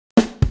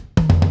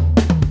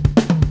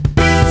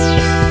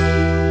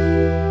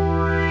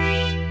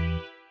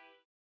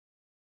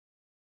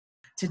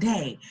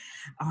Today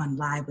on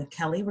Live with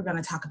Kelly, we're going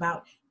to talk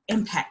about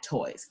impact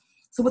toys.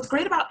 So what's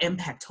great about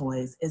impact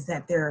toys is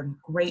that they're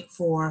great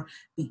for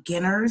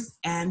beginners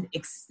and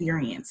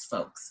experienced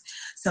folks.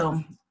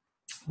 So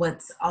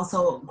what's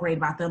also great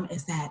about them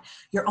is that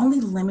you're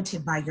only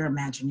limited by your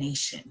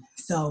imagination.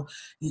 So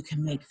you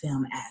can make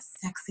them as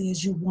sexy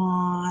as you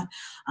want.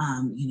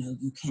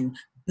 You can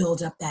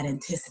build up that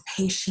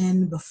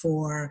anticipation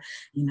before,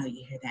 you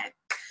hear that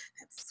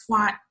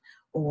swat,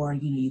 or,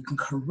 you can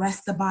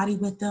caress the body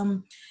with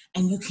them,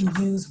 and you can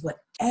use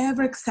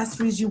whatever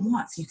accessories you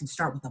want. So you can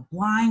start with a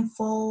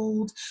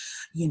blindfold,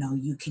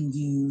 you can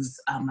use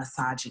a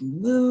massaging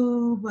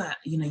lube,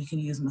 you can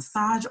use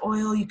massage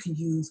oil, you can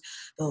use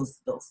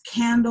those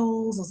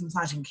candles, those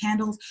massaging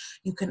candles.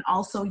 You can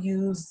also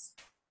use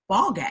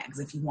ball gags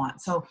if you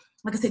want. So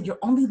like I said, you're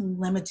only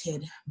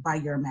limited by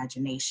your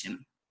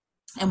imagination.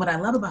 And what I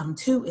love about them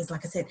too is,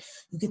 like I said,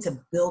 you get to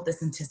build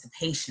this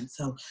anticipation.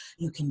 So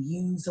you can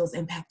use those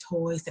impact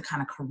toys to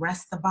kind of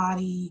caress the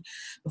body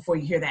before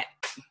you hear that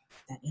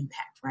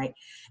impact, right?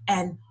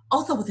 And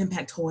also with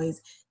impact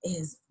toys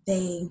is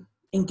they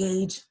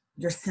engage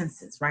your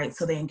senses, right?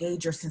 So they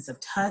engage your sense of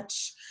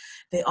touch.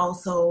 They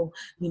also,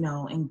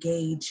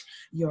 engage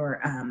your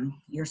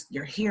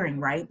hearing,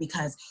 right?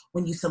 Because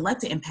when you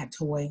select an impact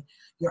toy,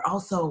 you're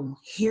also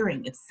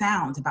hearing its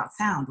sound,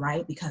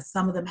 right? Because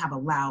some of them have a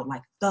loud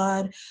like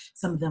thud,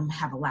 some of them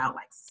have a loud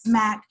like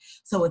smack.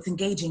 So it's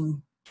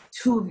engaging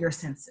two of your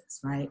senses,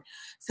 right?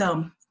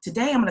 So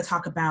today I'm going to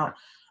talk about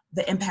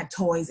the impact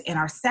toys in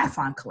our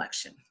saffron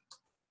collection.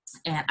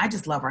 And I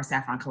just love our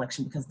saffron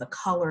collection because the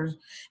color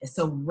is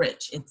so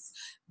rich.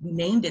 We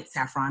named it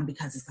saffron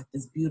because it's like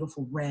this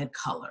beautiful red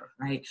color,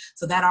 right?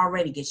 So that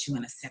already gets you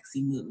in a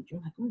sexy mood. You're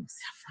like, ooh,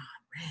 saffron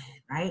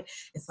red, right?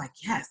 It's like,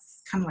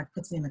 yes, kind of like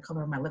puts me in the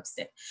color of my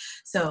lipstick.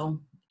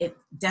 So it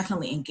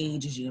definitely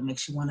engages you and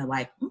makes you want to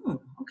like,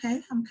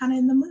 okay, I'm kind of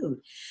in the mood.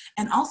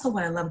 And also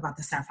what I love about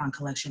the saffron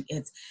collection,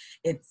 it's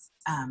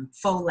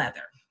faux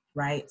leather.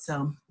 Right?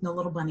 So no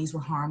little bunnies were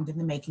harmed in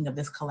the making of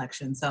this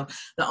collection. So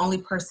the only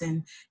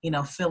person,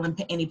 feeling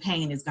any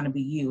pain is going to be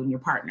you and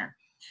your partner.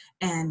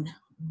 And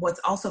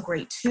what's also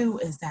great too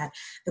is that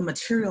the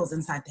materials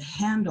inside the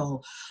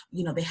handle,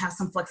 they have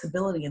some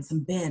flexibility and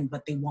some bend,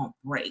 but they won't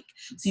break.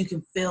 So you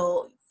can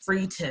feel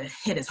free to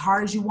hit as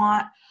hard as you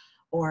want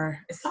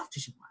or as soft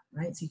as you want,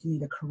 right? So you can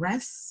either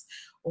caress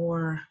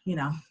or,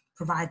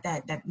 provide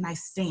that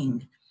nice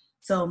sting.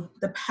 So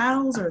the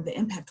paddles or the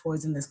impact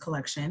toys in this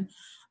collection,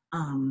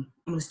 I'm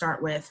going to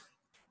start with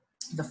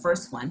the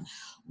first one,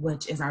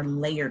 which is our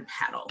layered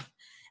paddle.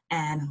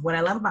 And what I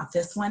love about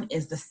this one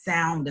is the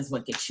sound is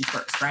what gets you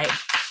first, right?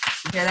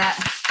 You hear that?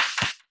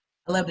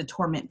 I love to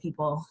torment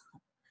people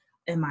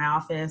in my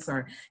office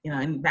or,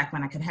 and back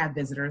when I could have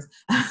visitors.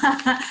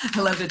 I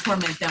love to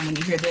torment them when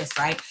you hear this,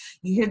 right?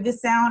 You hear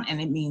this sound and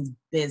it means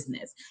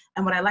business.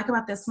 And what I like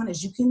about this one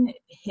is you can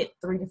hit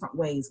 3 different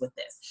ways with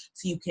this.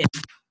 So you can,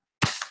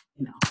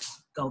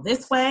 go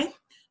this way.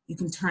 You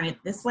can turn it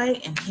this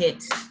way and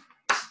hit,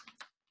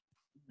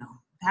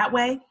 that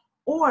way.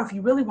 Or if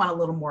you really want a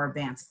little more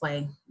advanced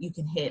play, you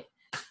can hit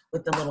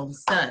with the little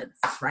studs,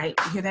 right?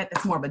 You hear that?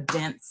 That's more of a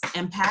dense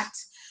impact,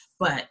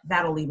 but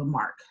that'll leave a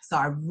mark. So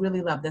I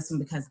really love this one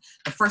because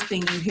the first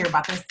thing you hear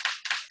about this,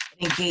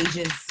 it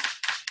engages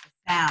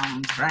the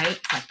sound, right?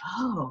 It's like,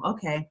 oh,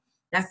 okay.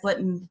 That's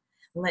letting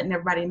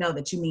everybody know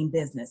that you mean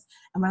business.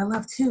 And what I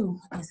love too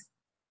is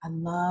I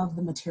love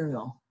the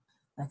material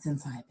that's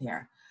inside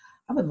there.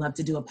 I would love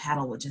to do a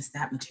paddle with just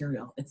that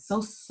material. It's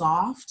so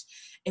soft.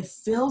 It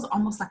feels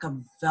almost like a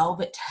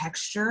velvet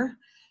texture,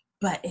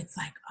 but it's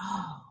like,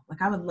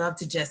 I would love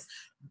to just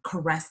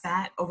caress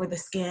that over the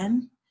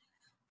skin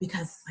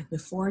because like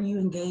before you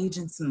engage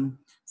in some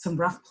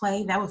rough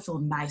play, that would feel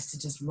nice to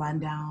just run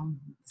down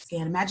the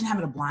skin. Imagine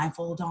having a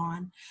blindfold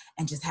on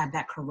and just have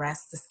that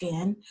caress the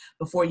skin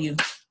before you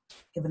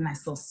give it a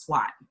nice little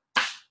swat.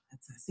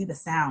 See, the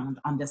sound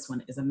on this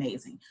one is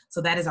amazing. So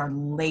that is our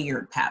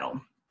layered paddle.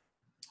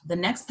 The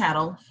next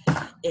paddle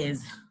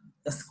is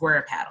the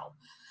square paddle.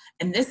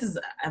 And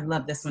I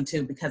love this one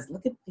too, because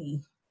look at the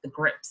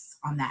grips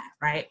on that,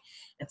 right?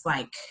 It's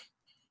like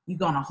you're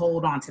going to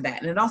hold on to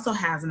that. And it also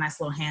has a nice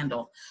little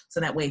handle.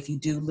 So that way, if you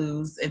do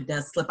lose, it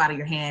does slip out of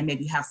your hand.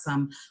 Maybe you have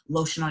some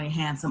lotion on your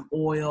hand, some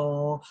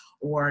oil,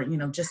 or,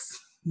 just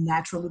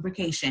natural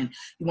lubrication.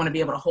 You want to be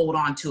able to hold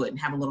on to it and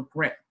have a little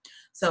grip.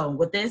 So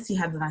with this, you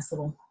have the nice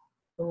little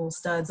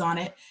studs on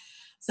it.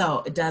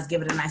 So it does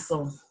give it a nice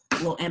little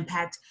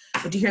impact.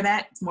 But you hear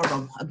that? It's more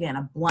of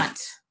a blunt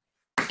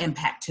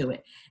impact to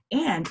it.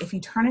 And if you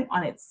turn it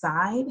on its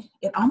side,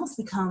 it almost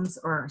becomes,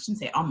 or I shouldn't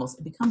say almost,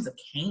 it becomes a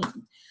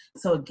cane.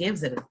 So it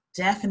gives it a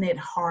definite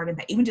hard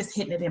impact. Even just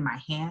hitting it in my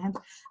hand,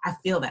 I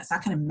feel that. So I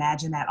can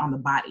imagine that on the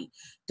body.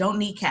 Don't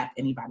kneecap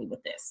anybody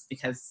with this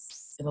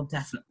because it'll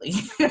definitely,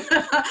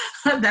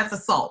 that's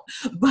assault.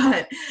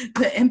 But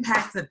the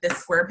impact that this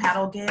square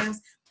paddle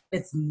gives,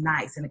 It's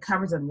nice and it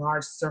covers a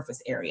large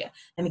surface area.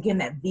 And again,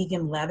 that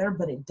vegan leather,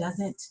 but it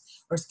doesn't,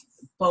 or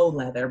faux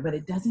leather, but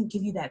it doesn't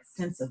give you that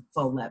sense of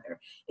faux leather.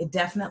 It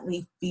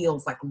definitely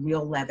feels like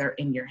real leather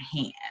in your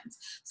hands.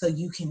 So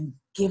you can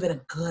give it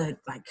a good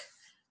like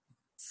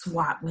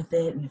swat with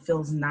it and it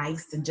feels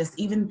nice. And just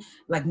even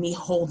like me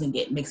holding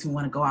it makes me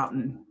want to go out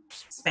and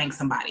spank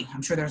somebody.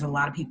 I'm sure there's a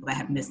lot of people that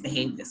have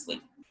misbehaved this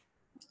week.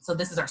 So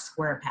this is our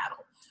square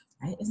paddle,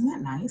 right? Isn't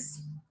that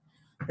nice?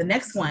 The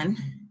next one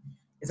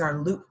is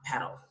our loop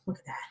paddle. Look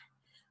at that.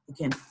 You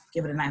can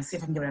give it a nice, see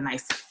if I can give it a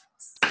nice,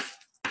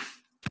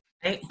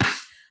 right?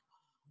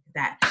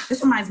 That.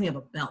 This reminds me of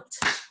a belt,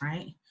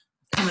 right?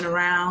 Coming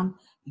around,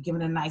 you give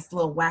it a nice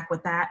little whack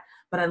with that.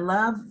 But I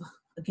love,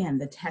 again,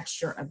 the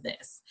texture of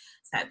this.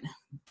 It's that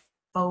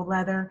faux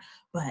leather,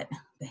 but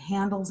the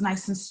handle's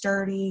nice and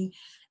sturdy,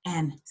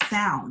 and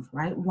sound,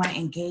 right? We want to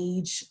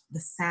engage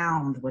the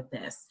sound with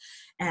this.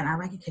 And I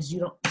like it because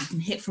you can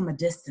hit from a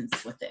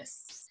distance with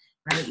this.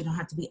 Right? You don't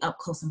have to be up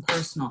close and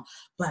personal.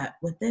 But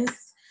with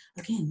this,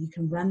 again, you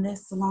can run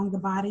this along the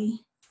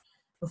body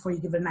before you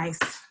give it a nice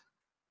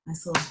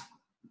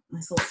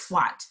little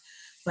swat.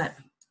 But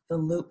the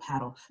loop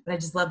paddle. But I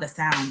just love the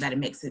sound that it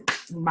makes. It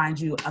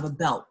reminds you of a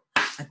belt,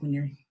 like when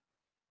you're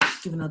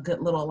giving a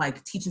good little,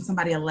 like teaching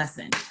somebody a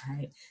lesson,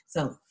 right?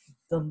 So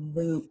the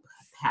loop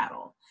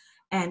paddle.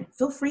 And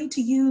feel free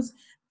to use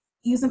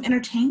them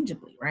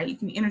interchangeably, right? You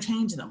can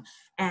interchange them.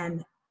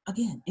 And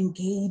again,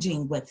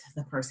 engaging with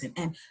the person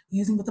and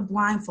using with a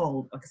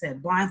blindfold, like I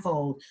said,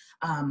 blindfold,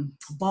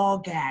 ball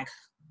gag,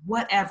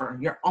 whatever.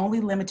 You're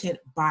only limited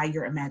by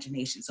your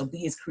imagination. So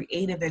be as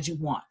creative as you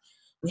want.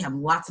 We have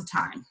lots of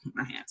time in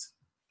our hands.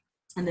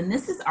 And then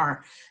this is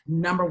our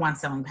 #1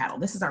 selling paddle.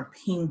 This is our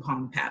ping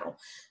pong paddle.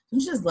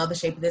 Don't you just love the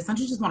shape of this? Don't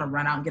you just want to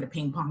run out and get a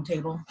ping pong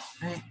table,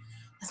 right?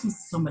 This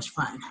one's so much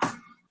fun. Look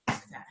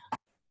at that.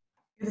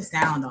 Hear the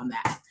sound on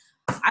that.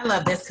 I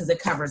love this because it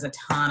covers a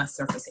ton of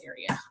surface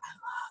area. I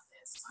love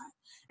this one.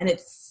 And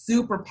it's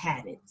super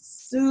padded,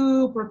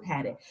 super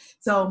padded.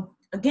 So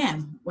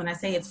again, when I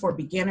say it's for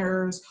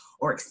beginners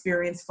or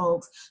experienced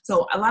folks,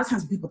 so a lot of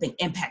times people think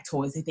impact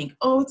toys, they think,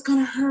 oh, it's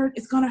gonna hurt,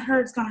 it's gonna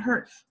hurt, it's gonna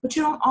hurt. But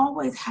you don't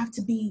always have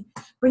to be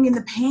bringing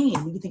the pain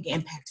when you think of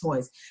impact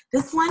toys.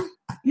 This one,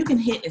 you can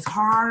hit as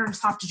hard or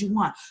soft as you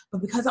want.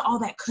 But because of all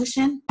that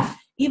cushion,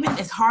 even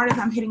as hard as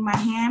I'm hitting my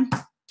hand,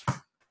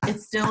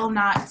 it's still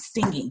not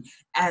stinging,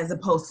 as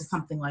opposed to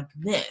something like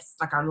this,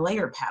 like our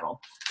layer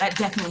paddle. That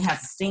definitely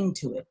has a sting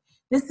to it.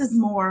 This is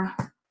more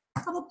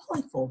of a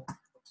playful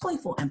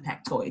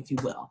impact toy, if you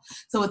will.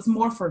 So it's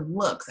more for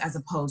looks as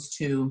opposed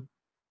to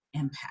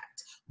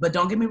impact. But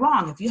don't get me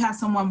wrong, if you have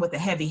someone with a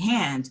heavy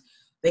hand,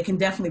 they can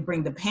definitely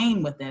bring the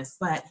pain with this.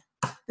 But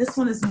this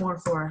one is more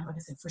for, like I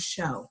said, for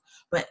show.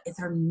 But it's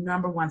our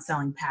 #1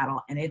 selling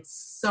paddle, and it's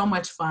so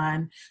much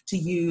fun to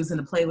use and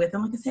to play with.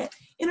 And like I said,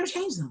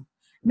 interchange them.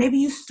 Maybe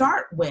you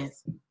start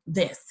with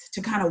this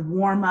to kind of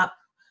warm up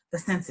the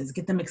senses,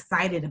 get them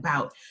excited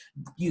about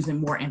using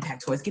more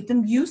impact toys, get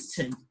them used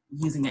to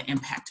using an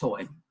impact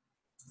toy.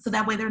 So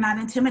that way they're not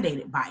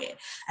intimidated by it.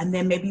 And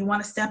then maybe you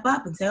want to step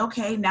up and say,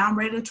 okay, now I'm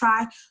ready to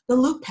try the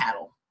loop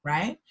paddle,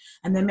 right?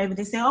 And then maybe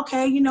they say,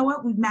 okay, you know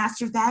what? We've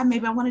mastered that.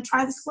 Maybe I want to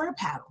try the square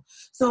paddle.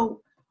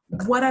 So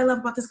what I love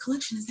about this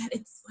collection is that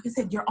it's, like I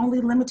said, you're only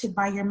limited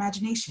by your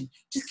imagination.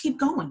 Just keep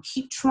going,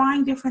 keep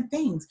trying different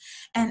things.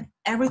 And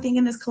everything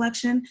in this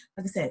collection,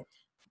 like I said,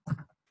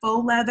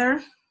 faux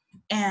leather,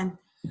 and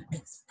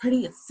it's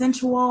pretty, it's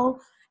sensual,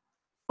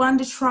 fun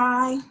to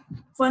try,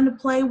 fun to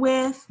play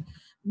with,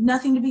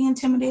 nothing to be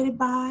intimidated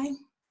by,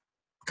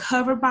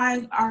 covered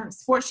by our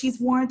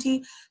Sportsheets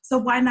warranty. So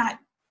why not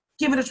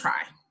give it a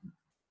try?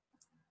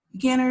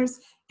 Beginners,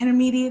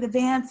 intermediate,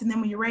 advanced, and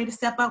then when you're ready to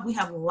step up, we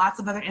have lots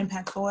of other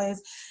impact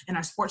toys in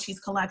our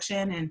Sportsheets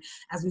collection. And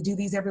as we do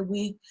these every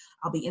week,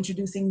 I'll be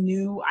introducing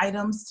new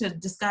items to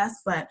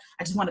discuss, but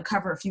I just want to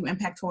cover a few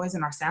impact toys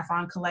in our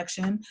Saffron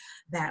collection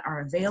that are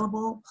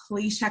available.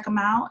 Please check them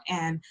out.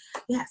 And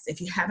yes,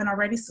 if you haven't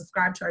already,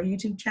 subscribe to our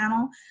YouTube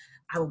channel.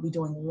 I will be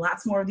doing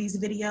lots more of these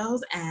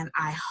videos, and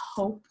I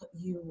hope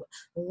you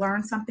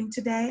learned something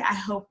today. I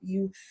hope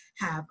you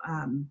have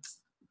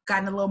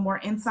gotten a little more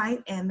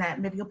insight, and that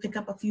maybe you'll pick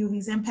up a few of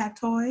these impact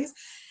toys.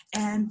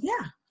 And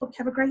yeah, hope you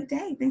have a great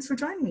day. Thanks for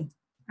joining me.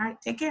 All right,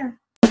 take care.